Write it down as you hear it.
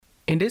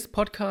In this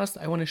podcast,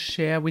 I want to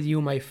share with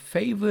you my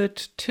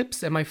favorite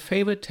tips and my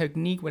favorite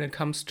technique when it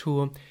comes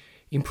to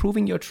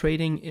improving your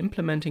trading,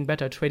 implementing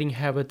better trading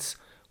habits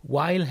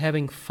while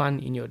having fun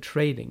in your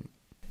trading.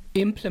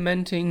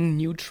 Implementing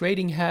new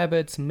trading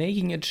habits,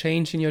 making a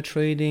change in your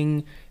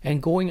trading,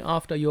 and going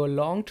after your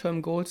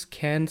long-term goals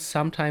can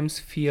sometimes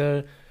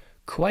feel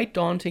quite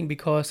daunting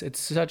because it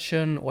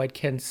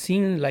can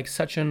seem like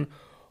such an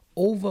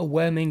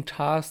overwhelming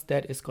task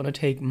that is going to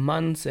take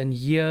months and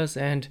years,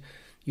 and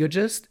you're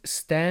just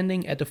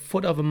standing at the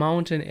foot of a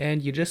mountain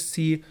and you just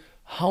see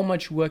how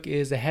much work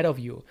is ahead of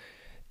you.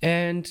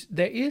 And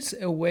there is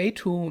a way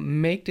to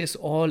make this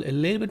all a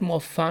little bit more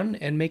fun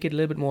and make it a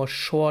little bit more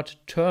short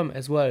term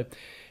as well.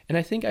 And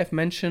I think I've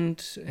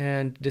mentioned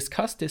and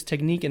discussed this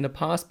technique in the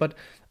past, but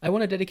I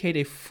want to dedicate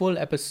a full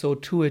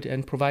episode to it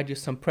and provide you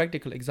some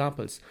practical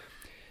examples.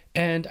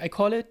 And I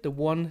call it the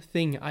one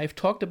thing. I've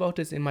talked about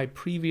this in my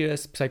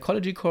previous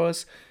psychology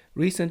course.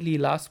 Recently,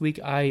 last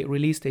week, I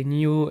released a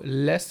new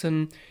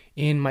lesson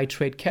in my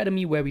Trade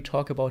Academy where we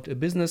talk about a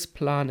business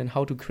plan and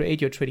how to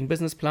create your trading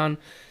business plan.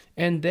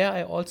 And there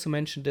I also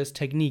mentioned this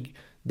technique,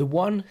 the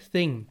one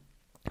thing.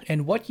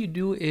 And what you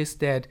do is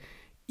that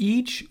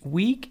each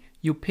week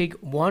you pick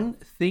one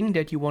thing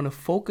that you want to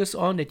focus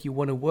on, that you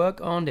want to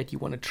work on, that you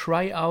want to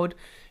try out,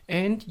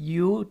 and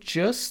you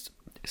just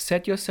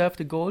set yourself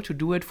the goal to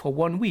do it for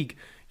 1 week.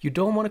 You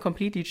don't want to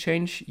completely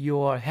change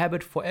your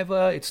habit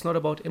forever. It's not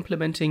about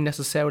implementing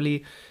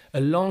necessarily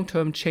a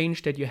long-term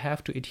change that you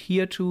have to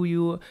adhere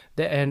to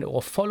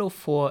or follow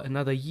for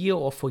another year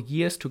or for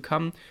years to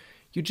come.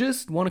 You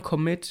just want to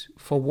commit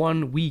for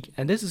 1 week,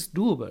 and this is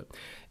doable.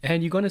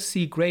 And you're going to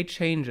see great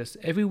changes.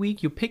 Every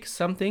week you pick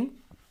something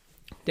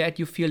that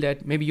you feel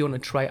that maybe you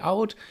want to try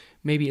out.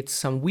 Maybe it's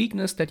some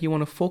weakness that you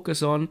want to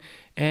focus on,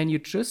 and you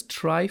just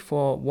try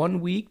for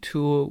 1 week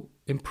to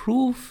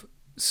improve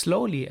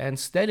slowly and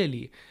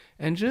steadily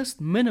and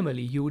just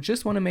minimally. You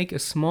just want to make a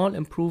small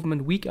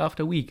improvement week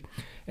after week.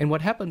 And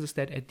what happens is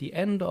that at the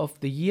end of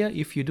the year,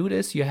 if you do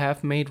this, you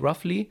have made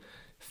roughly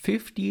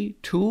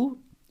 52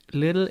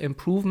 little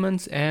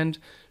improvements, and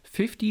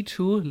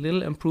 52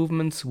 little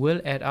improvements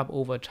will add up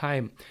over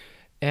time.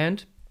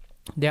 And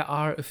there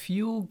are a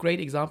few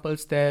great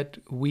examples that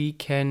we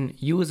can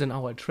use in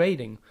our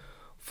trading.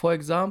 For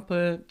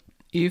example,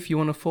 if you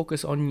want to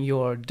focus on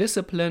your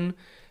discipline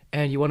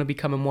and you want to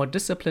become a more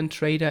disciplined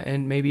trader,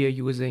 and maybe you're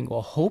using,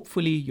 or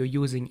hopefully you're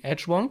using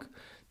Edgewonk.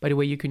 By the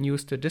way, you can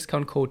use the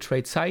discount code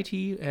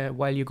TRADESIETY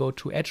while you go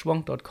to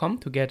edgewonk.com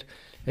to get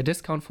a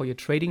discount for your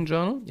trading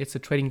journal. It's a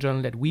trading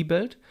journal that we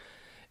built.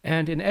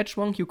 And in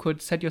Edgewonk, you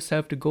could set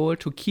yourself the goal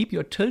to keep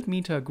your tilt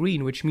meter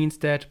green, which means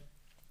that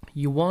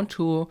you want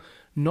to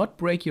not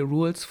break your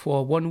rules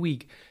for 1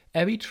 week.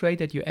 Every trade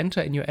that you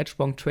enter in your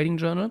Edgewonk trading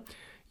journal,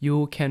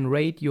 you can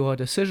rate your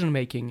decision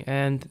making,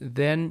 and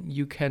then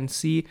you can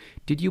see,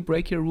 did you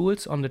break your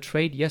rules on the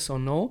trade, yes or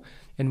no?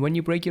 And when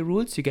you break your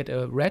rules, you get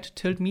a red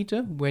tilt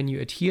meter. When you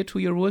adhere to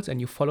your rules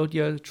and you followed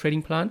your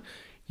trading plan,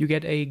 you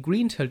get a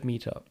green tilt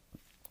meter.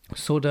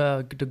 So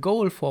the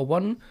goal for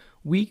 1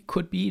 week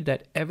could be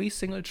that every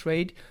single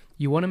trade,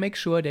 you want to make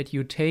sure that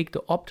you take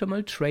the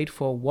optimal trade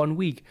for 1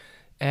 week.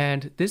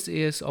 And this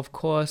is, of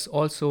course,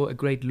 also a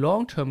great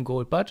long-term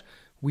goal, but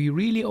we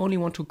really only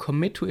want to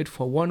commit to it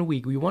for 1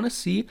 week. We want to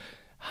see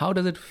how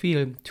does it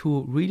feel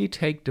to really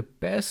take the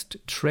best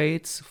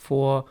trades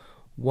for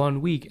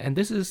 1 week. And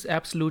this is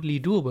absolutely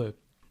doable.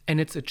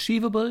 And it's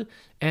achievable,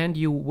 and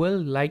you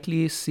will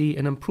likely see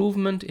an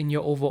improvement in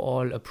your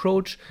overall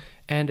approach.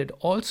 And it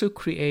also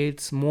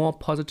creates more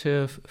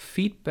positive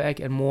feedback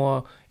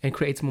and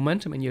creates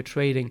momentum in your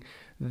trading,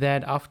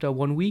 that after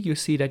 1 week you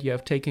see that you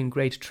have taken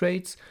great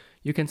trades.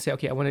 You can say,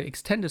 okay, I want to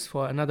extend this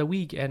for another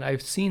week, and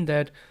I've seen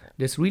that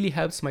this really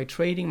helps my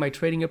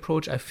trading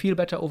approach. I feel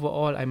better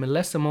overall, I'm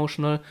less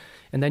emotional,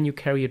 and then you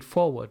carry it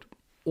forward.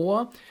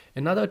 Or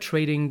another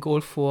trading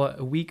goal for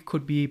a week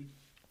could be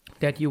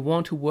that you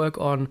want to work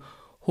on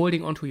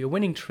holding onto your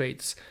winning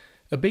trades.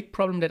 A big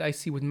problem that I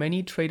see with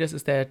many traders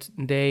is that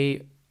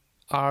they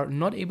are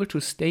not able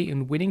to stay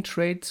in winning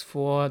trades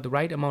for the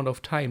right amount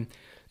of time.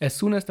 As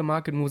soon as the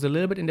market moves a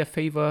little bit in their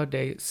favor,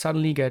 they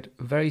suddenly get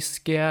very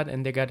scared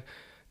and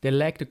they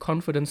lack the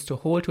confidence to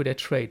hold to their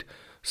trade.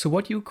 So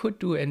what you could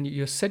do, and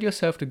you set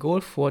yourself the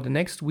goal for the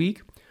next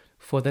week.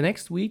 For the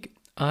next week,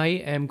 I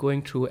am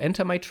going to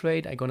enter my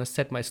trade. I'm going to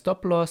set my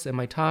stop loss and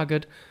my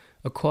target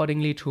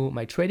accordingly to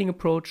my trading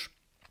approach.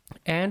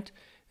 And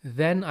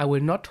then I will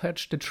not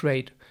touch the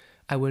trade.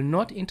 I will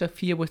not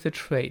interfere with the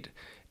trade.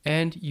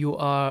 And you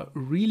are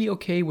really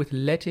okay with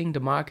letting the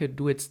market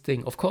do its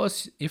thing. Of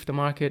course, if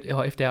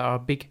there are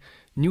big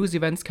news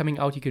events coming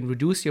out, you can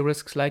reduce your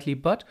risk slightly,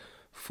 but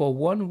for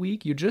 1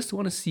 week, you just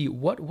want to see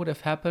what would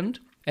have happened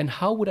and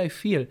how would I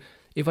feel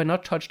if I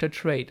not touched a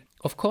trade.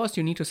 Of course,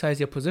 you need to size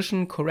your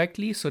position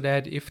correctly so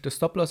that if the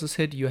stop loss is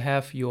hit, you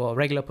have your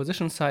regular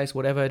position size,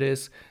 whatever it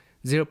is,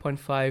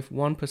 0.5,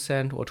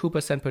 1% or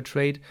 2% per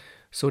trade,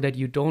 so that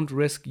you don't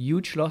risk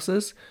huge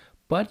losses.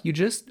 But you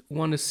just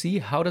want to see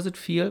how does it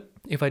feel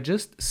if I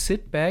just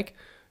sit back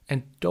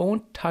and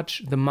don't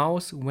touch the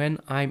mouse when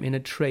I'm in a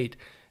trade.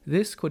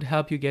 This could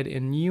help you get a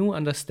new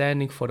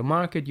understanding for the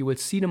market. You will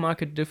see the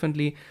market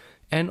differently,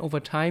 and over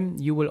time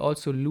you will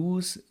also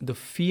lose the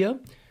fear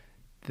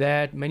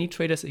that many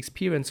traders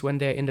experience when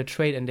they're in the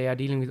trade and they are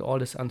dealing with all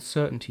this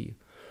uncertainty.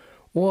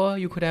 Or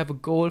you could have a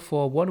goal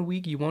for 1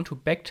 week. You want to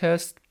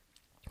backtest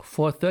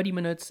for 30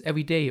 minutes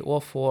every day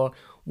or for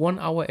 1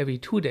 hour every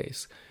 2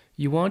 days.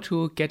 You want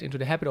to get into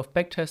the habit of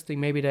backtesting.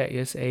 Maybe there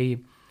is a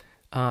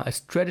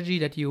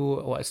strategy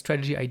or a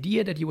strategy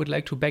idea that you would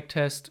like to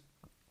backtest.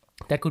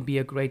 That could be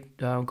a great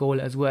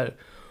goal as well.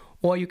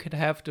 Or you could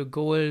have the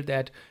goal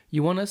that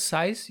you want to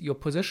size your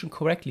position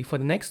correctly. For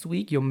the next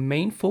week, your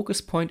main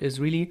focus point is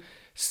really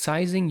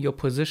sizing your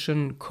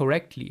position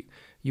correctly.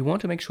 You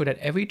want to make sure that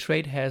every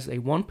trade has a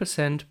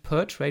 1%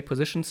 per trade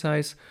position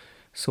size.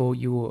 So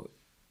you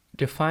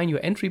define your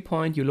entry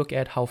point, you look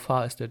at how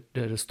far is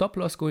the stop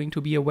loss going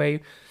to be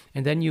away,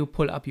 and then you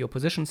pull up your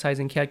position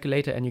sizing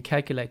calculator and you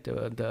calculate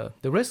the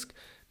risk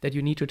that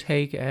you need to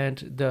take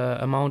and the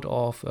amount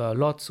of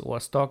lots or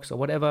stocks or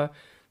whatever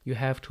you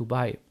have to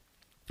buy.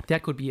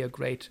 That could be a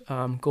great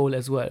goal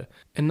as well.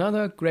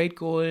 Another great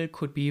goal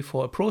could be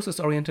for a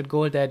process-oriented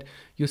goal that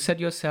you set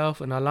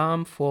yourself an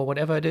alarm for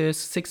whatever it is,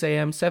 6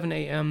 a.m., 7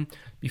 a.m.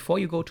 before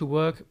you go to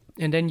work,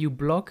 and then you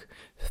block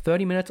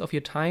 30 minutes of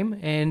your time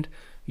and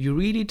you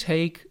really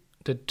take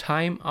the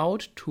time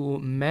out to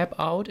map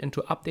out and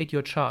to update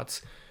your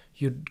charts.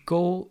 You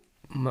go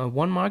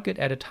one market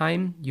at a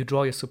time, you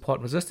draw your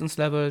support resistance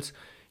levels,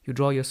 you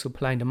draw your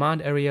supply and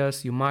demand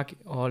areas, you mark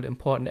all the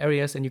important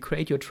areas, and you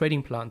create your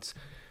trading plans.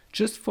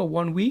 Just for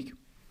 1 week,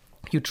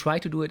 you try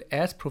to do it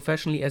as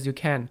professionally as you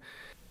can.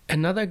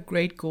 Another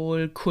great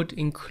goal could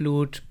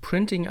include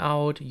printing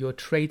out your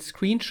trade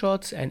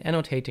screenshots and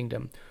annotating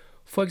them.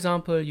 For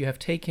example, you have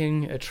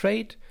taken a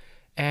trade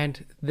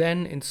and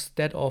then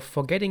instead of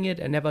forgetting it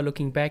and never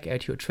looking back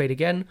at your trade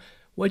again,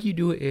 what you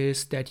do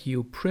is that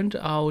you print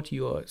out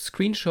your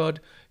screenshot,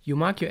 you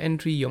mark your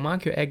entry, you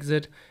mark your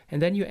exit,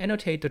 and then you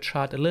annotate the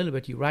chart a little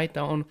bit. You write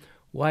down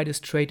why this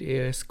trade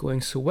is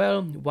going so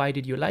well, why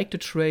did you like the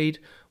trade,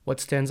 what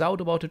stands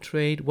out about the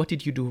trade, what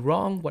did you do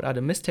wrong, what are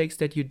the mistakes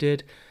that you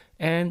did,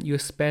 and you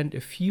spend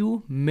a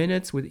few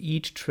minutes with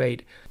each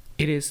trade.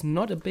 It is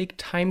not a big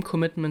time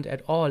commitment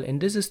at all, and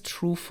this is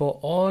true for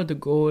all the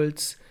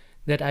goals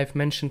that I've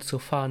mentioned so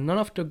far. None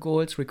of the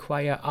goals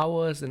require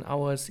hours and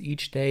hours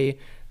each day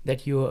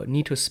that you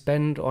need to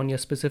spend on your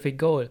specific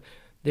goal.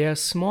 There are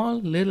small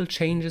little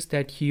changes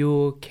that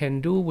you can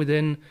do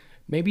within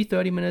maybe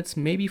 30 minutes,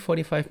 maybe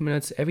 45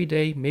 minutes every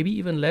day, maybe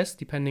even less,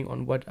 depending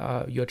on what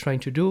you're trying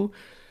to do.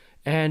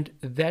 And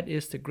that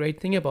is the great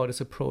thing about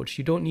this approach.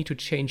 You don't need to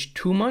change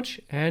too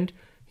much, and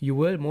you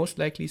will most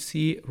likely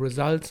see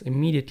results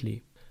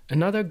immediately.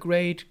 Another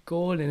great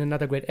goal and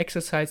another great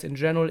exercise in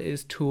general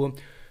is to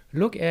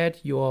look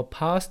at your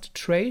past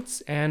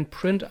trades and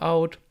print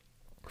out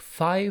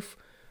 5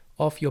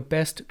 of your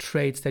best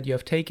trades that you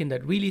have taken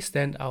that really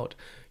stand out.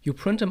 You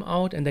print them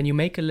out and then you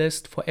make a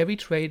list for every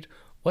trade.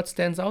 What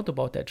stands out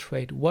about that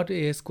trade? What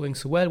is going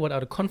so well? What are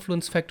the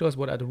confluence factors?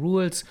 What are the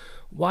rules?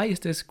 Why is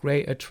this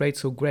trade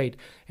so great?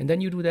 And then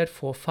you do that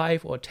for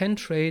 5 or 10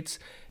 trades.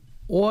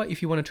 Or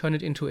if you want to turn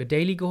it into a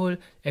daily goal,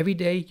 every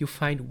day you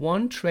find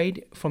one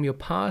trade from your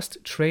past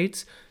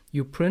trades,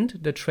 you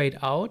print the trade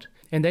out,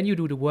 and then you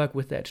do the work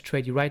with that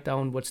trade. You write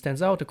down what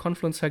stands out, the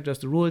confluence factors,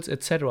 the rules,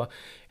 etc.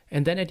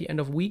 And then at the end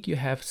of the week, you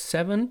have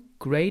 7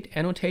 great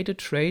annotated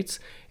trades,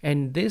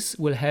 and this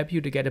will help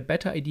you to get a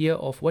better idea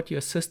of what your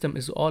system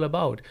is all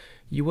about.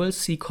 You will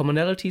see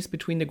commonalities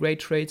between the great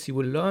trades, you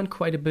will learn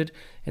quite a bit,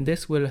 and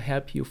this will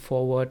help you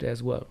forward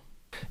as well.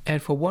 And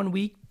for 1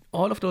 week,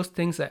 all of those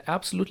things are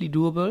absolutely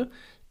doable,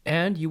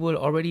 and you will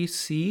already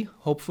see,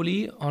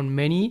 hopefully, on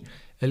many,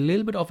 a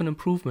little bit of an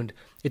improvement.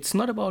 It's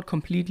not about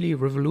completely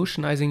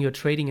revolutionizing your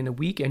trading in a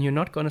week, and you're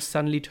not going to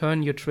suddenly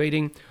turn your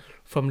trading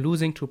from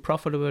losing to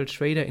profitable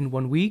trader in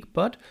 1 week,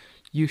 but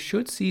you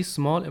should see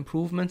small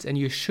improvements and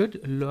you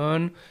should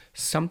learn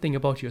something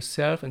about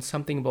yourself and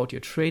something about your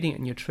trading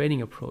and your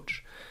trading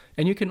approach.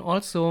 And you can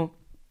also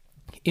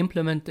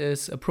implement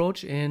this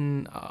approach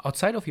in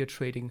outside of your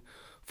trading.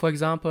 For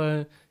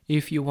example,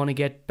 if you want to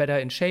get better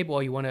in shape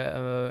or you want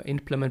to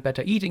implement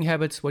better eating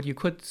habits, what you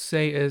could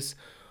say is,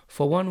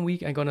 for 1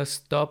 week, I'm going to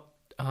stop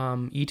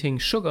eating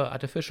sugar,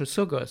 artificial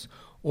sugars.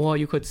 Or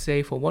you could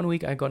say, for 1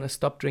 week, I'm going to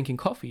stop drinking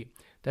coffee.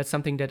 That's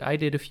something that I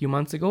did a few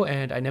months ago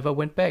and I never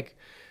went back.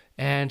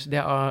 And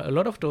there are a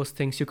lot of those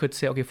things. You could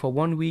say, okay, for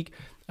 1 week,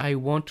 I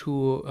want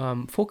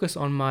to focus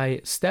on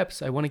my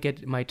steps. I want to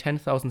get my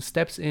 10,000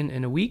 steps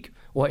in a week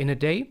or in a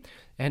day.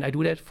 And I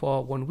do that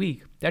for 1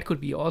 week. That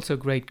could be also a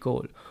great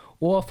goal.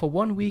 Or for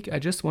 1 week, I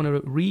just want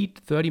to read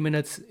 30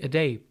 minutes a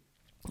day.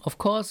 Of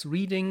course,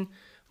 reading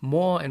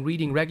more and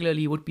reading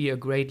regularly would be a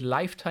great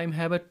lifetime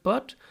habit,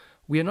 but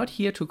we are not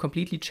here to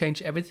completely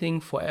change everything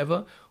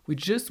forever. We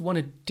just want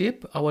to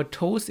dip our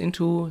toes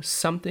into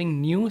something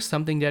new,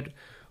 something that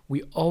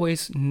we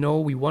always know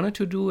we wanted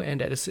to do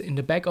and that is in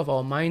the back of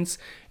our minds,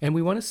 and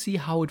we want to see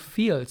how it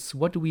feels.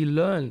 What do we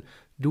learn?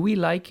 Do we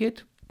like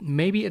it?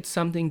 maybe it's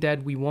something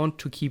that we want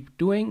to keep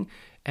doing,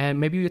 and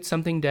maybe it's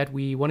something that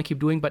we want to keep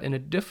doing but in a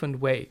different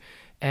way.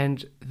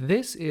 And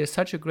this is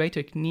such a great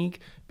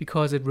technique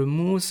because it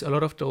removes a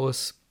lot of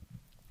those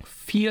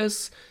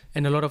fears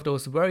and a lot of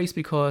those worries,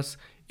 because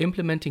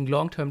implementing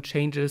long-term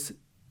changes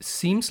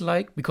seems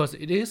like, because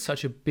it is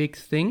such a big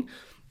thing,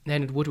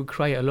 and it would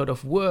require a lot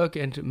of work,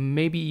 and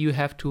maybe you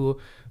have to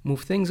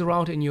move things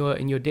around in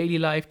your daily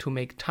life to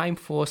make time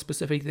for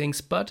specific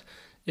things. But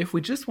if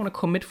we just want to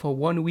commit for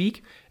 1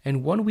 week,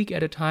 and 1 week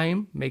at a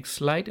time, make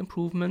slight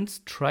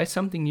improvements, try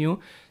something new,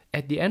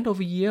 at the end of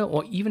a year,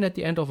 or even at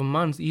the end of a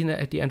month, even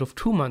at the end of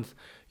 2 months,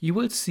 you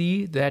will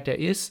see that there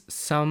is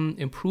some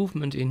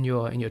improvement in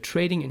your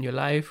trading, in your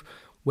life,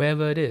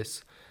 wherever it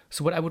is.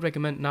 So what I would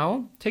recommend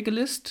now, take a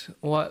list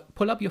or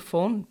pull up your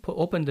phone,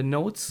 open the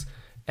Notes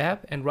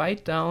app and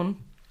write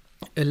down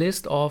a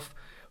list of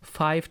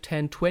 5,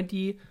 10,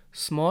 20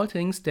 small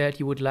things that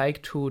you would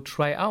like to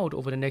try out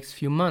over the next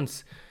few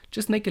months.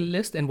 Just make a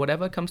list, and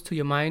whatever comes to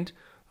your mind,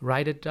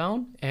 write it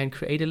down and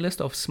create a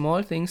list of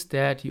small things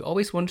that you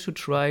always wanted to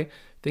try,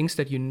 things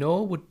that you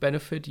know would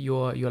benefit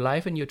your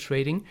life and your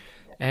trading,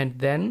 and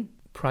then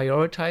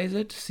prioritize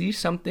it, see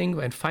something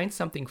and find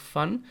something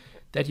fun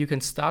that you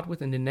can start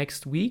with in the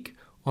next week,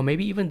 or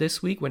maybe even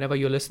this week whenever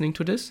you're listening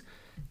to this,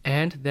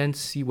 and then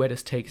see where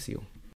this takes you.